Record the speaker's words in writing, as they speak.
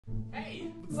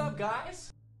Hey, what's up,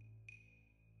 guys?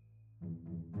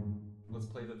 Let's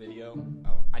play the video.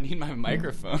 Oh, I need my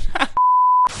microphone.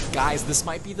 Guys, this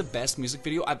might be the best music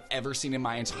video I've ever seen in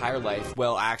my entire life.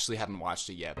 Well, I actually haven't watched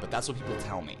it yet, but that's what people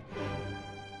tell me.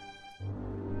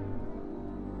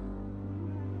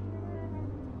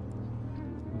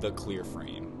 The clear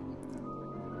frame.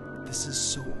 This is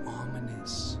so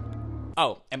ominous.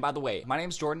 Oh, and by the way, my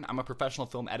name's Jordan. I'm a professional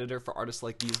film editor for artists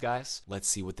like these guys. Let's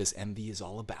see what this MV is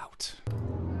all about.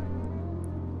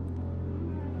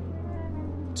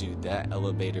 Dude, that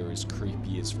elevator is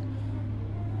creepy as...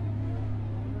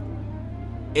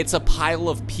 It's a pile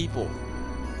of people.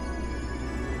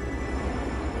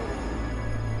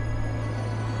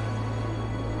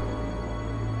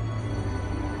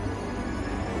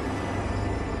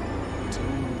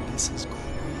 Dude, this is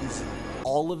crazy.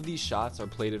 All of these shots are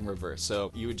played in reverse,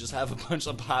 so you would just have a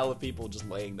pile of people just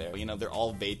laying there. You know, they're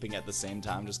all vaping at the same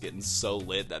time, just getting so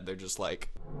lit that they're just like...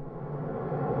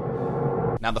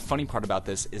 Now, the funny part about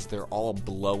this is they're all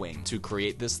blowing to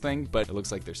create this thing, but it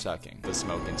looks like they're sucking the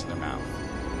smoke into their mouth.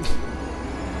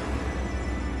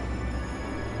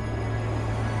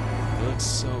 It looks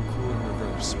so cool in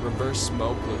reverse. Reverse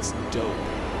smoke looks dope.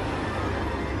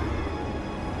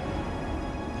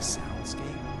 The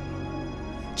soundscape.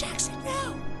 Jackson,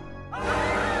 no! Ah!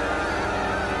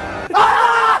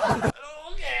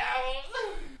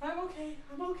 I'm okay.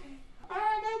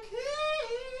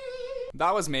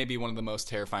 That was maybe one of the most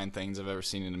terrifying things I've ever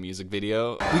seen in a music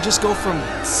video. We just go from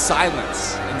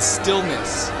silence and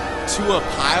stillness to a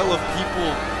pile of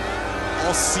people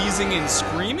all seizing and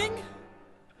screaming?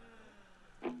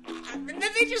 And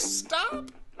then they just stop?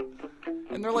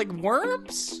 And they're like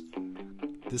worms?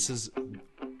 This is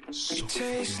so It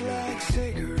tastes like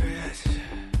cigarettes.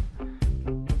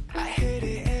 I hit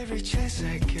it every chance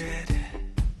I get.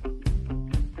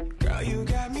 Girl, you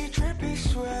got me dripping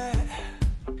sweat.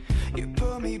 You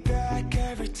pull me back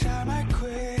every time I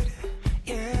quit.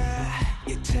 Yeah,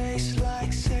 it tastes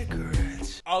like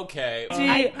cigarettes. Okay.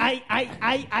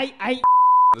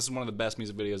 This is one of the best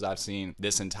music videos I've seen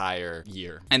this entire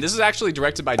year. And this is actually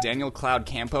directed by Daniel Cloud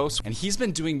Campos, and he's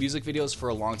been doing music videos for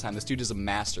a long time. This dude is a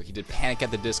master. He did Panic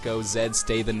at the Disco, Zed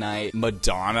Stay the Night,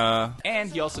 Madonna, and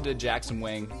he also did Jackson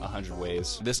Wang 100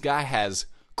 Ways. This guy has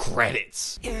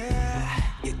credits. Yeah,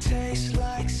 it tastes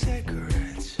like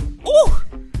cigarettes. Ooh!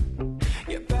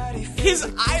 Your body His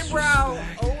eyebrow!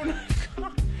 Oh my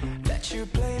god. that you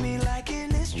play me like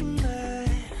an instrument.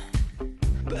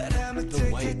 But I'm The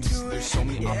wipes. to There's it. so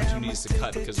many opportunities to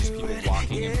cut because there's people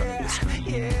walking in front of the screen.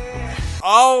 Yeah.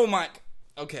 Oh my...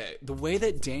 Okay, the way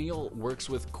that Daniel works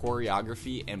with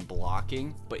choreography and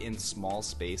blocking, but in small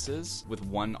spaces with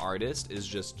one artist is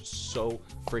just so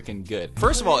freaking good.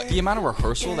 First of all, the amount of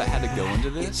rehearsal that had to go into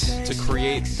this to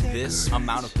create this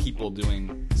amount of people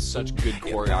doing such good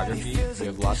choreography. We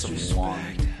have lots of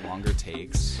longer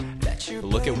takes. But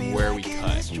look at where we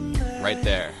cut. Right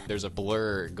there. There's a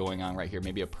blur going on right here,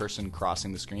 maybe a person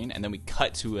crossing the screen, and then we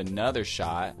cut to another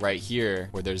shot right here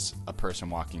where there's a person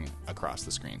walking across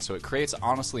the screen. So it creates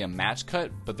honestly a match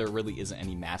cut, but there really isn't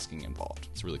any masking involved.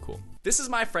 It's really cool. This is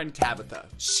my friend Tabitha.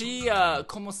 She,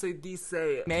 como se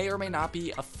dice, may or may not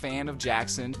be a fan of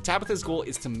Jackson. Tabitha's goal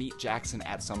is to meet Jackson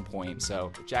at some point.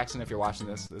 So, Jackson, if you're watching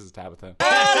this is Tabitha.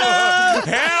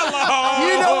 Hello!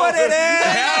 You know what it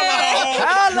is!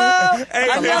 Hello!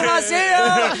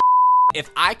 Hello! If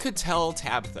I could tell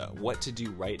Tabitha what to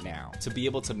do right now to be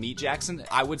able to meet Jackson,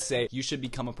 I would say you should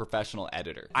become a professional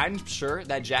editor. I'm sure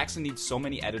that Jackson needs so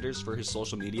many editors for his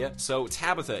social media. So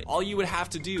Tabitha, all you would have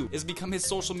to do is become his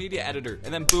social media editor,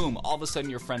 and then boom, all of a sudden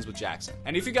you're friends with Jackson.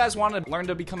 And if you guys want to learn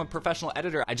to become a professional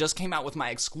editor, I just came out with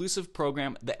my exclusive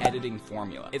program, The Editing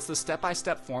Formula. It's the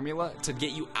step-by-step formula to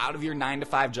get you out of your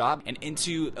 9-to-5 job and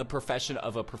into a profession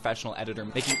of a professional editor,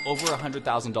 making over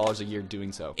 $100,000 a year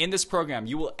doing so. In this program,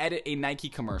 you will edit a Nike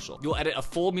commercial. You'll edit a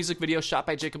full music video shot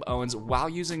by Jacob Owens while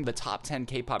using the top 10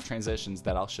 K-pop transitions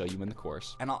that I'll show you in the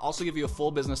course. And I'll also give you a full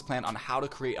business plan on how to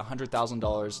create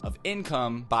 $100,000 of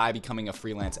income by becoming a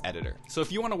freelance editor. So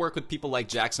if you want to work with people like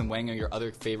Jackson Wang or your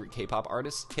other favorite K-pop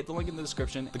artists, hit the link in the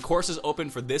description. The course is open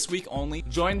for this week only.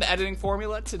 Join the editing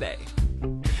formula today.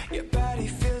 Your body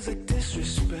feels like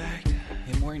disrespect.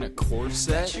 Him wearing a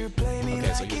corset?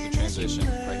 Okay, so here's the transition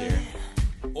right here.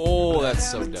 Oh,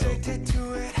 that's so dope.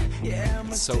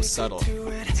 It's so subtle.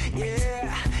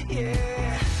 Yeah.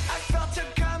 I felt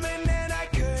it coming and I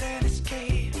couldn't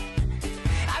escape.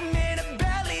 I'm in the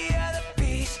belly of the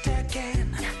beast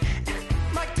again.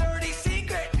 My dirty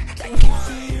secret, I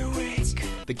keep you awake.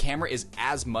 The camera is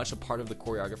as much a part of the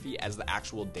choreography as the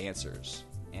actual dancers.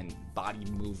 and body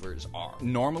movers are.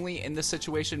 Normally in this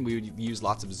situation, we would use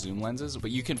lots of zoom lenses,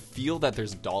 but you can feel that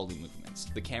there's dolly movements.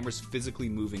 The camera's physically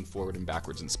moving forward and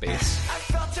backwards in space.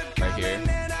 Right here.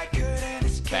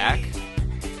 Back.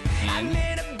 In.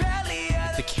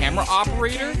 The camera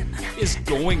operator is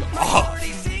going off.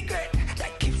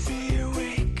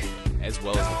 As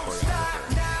well as the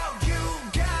choreographer.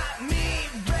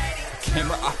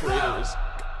 Camera operators.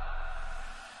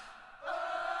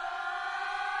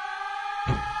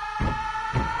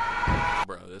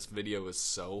 Bro, this video is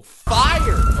so fire!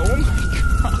 Oh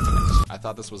my gosh! I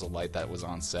thought this was a light that was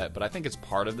on set, but I think it's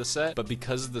part of the set. But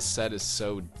because the set is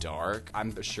so dark,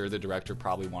 I'm sure the director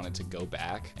probably wanted to go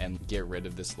back and get rid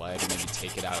of this light and maybe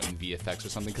take it out in VFX or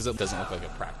something, because it doesn't look like a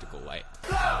practical light.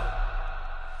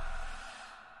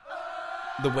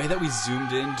 The way that we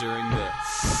zoomed in during the...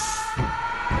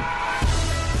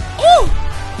 Ooh!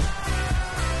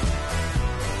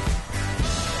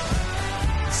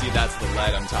 See, that's the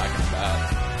light I'm talking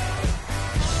about.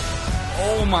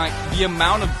 Oh my, the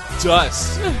amount of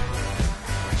dust.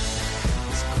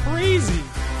 It's crazy.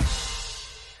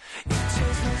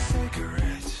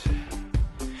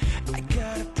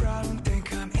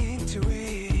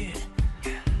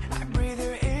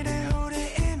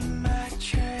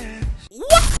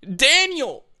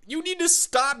 Daniel, you need to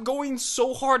stop going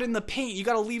so hard in the paint. You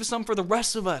gotta leave some for the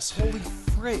rest of us. Holy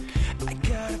frick.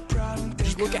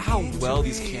 Just look at how well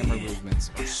these camera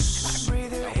movements are so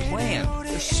well planned.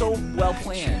 They're so well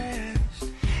planned.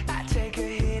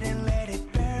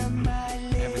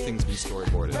 Everything's been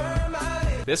storyboarded.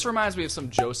 This reminds me of some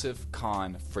Joseph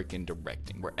Kahn freaking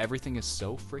directing, where everything is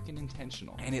so freaking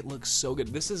intentional and it looks so good.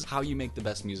 This is how you make the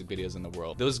best music videos in the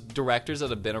world. Those directors that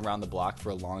have been around the block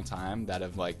for a long time, that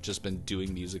have like just been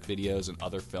doing music videos and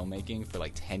other filmmaking for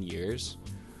like 10 years,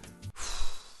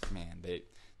 man,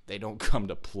 they don't come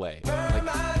to play. Like,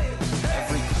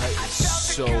 every cut is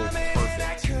so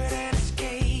perfect.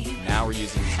 Now we're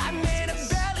using zoom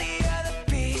lenses.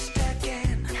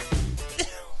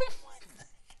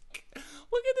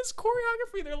 Look at this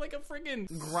choreography. They're like a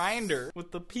friggin' grinder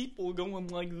with the people going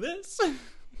like this.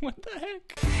 What the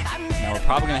heck? Now we're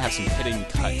probably gonna have some hidden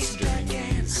cuts during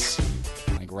these.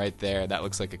 Like right there, that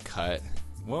looks like a cut.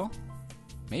 Well,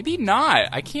 maybe not.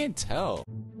 I can't tell.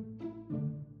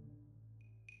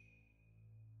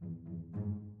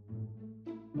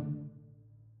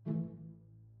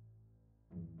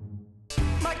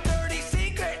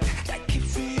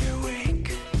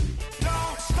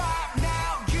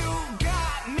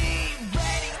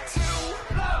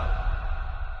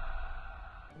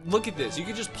 Look at this. You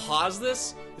can just pause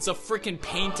this. It's a freaking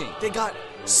painting. They got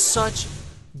such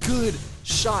good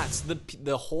shots.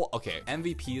 The whole... Okay,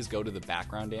 MVPs go to the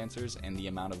background dancers and the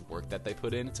amount of work that they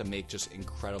put in to make just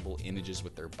incredible images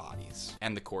with their bodies.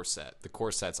 And the corset. The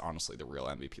corset's honestly the real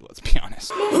MVP, let's be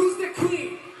honest. Who's the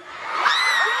queen?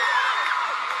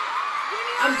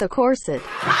 I'm the corset.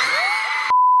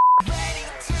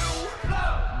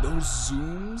 Those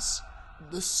zooms,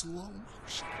 the slow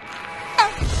motion.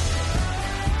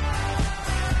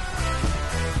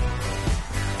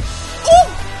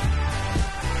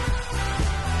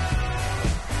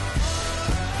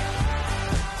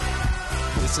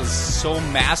 This is so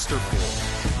masterful.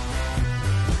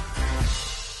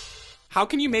 How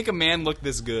can you make a man look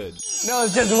this good? No,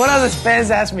 it's just one of the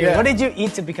fans asked me, what did you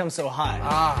eat to become so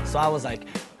hot? So I was like,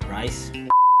 rice.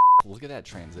 Look at that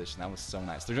transition. That was so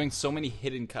nice. They're doing so many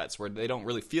hidden cuts where they don't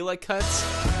really feel like cuts,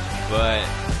 but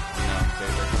you know,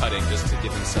 they're cutting just to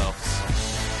give themselves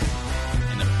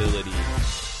an ability.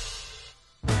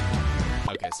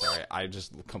 Okay, sorry. I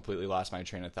just completely lost my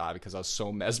train of thought because I was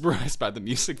so mesmerized by the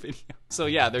music video. So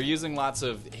yeah, they're using lots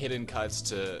of hidden cuts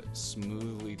to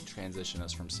smoothly transition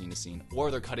us from scene to scene,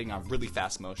 or they're cutting on really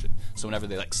fast motion. So whenever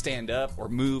they like stand up or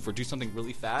move or do something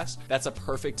really fast, that's a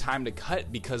perfect time to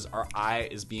cut because our eye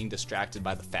is being distracted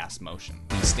by the fast motion.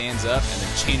 He stands up and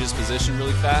then changes position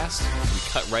really fast. So we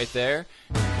cut right there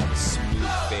and we have a smooth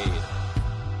fade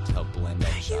to help blend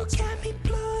out shots.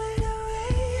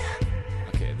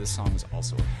 Okay, this song is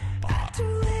also a bop. Tell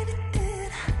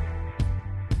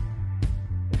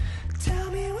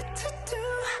me what to do.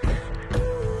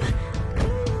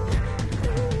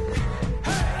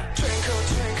 Twinkle,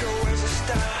 twinkle, where's the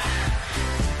star?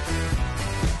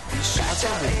 Shots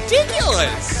are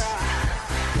ridiculous!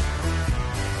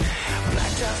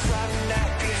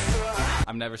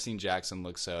 I've never seen Jackson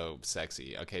look so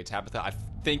sexy. Okay, Tabitha, I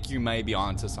think you may be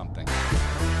onto something.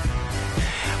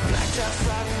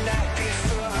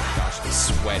 Gosh, I'm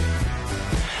sweating.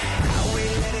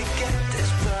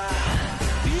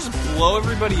 Did you just blow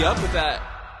everybody up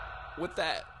with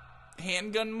that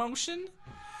handgun motion?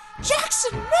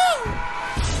 Jackson, no!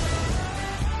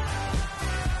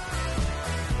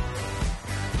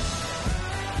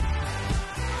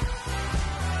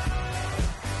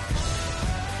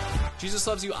 Jesus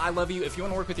loves you, I love you. If you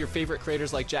want to work with your favorite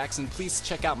creators like Jackson, please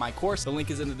check out my course. The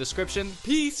link is in the description.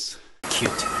 Peace.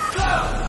 Cute.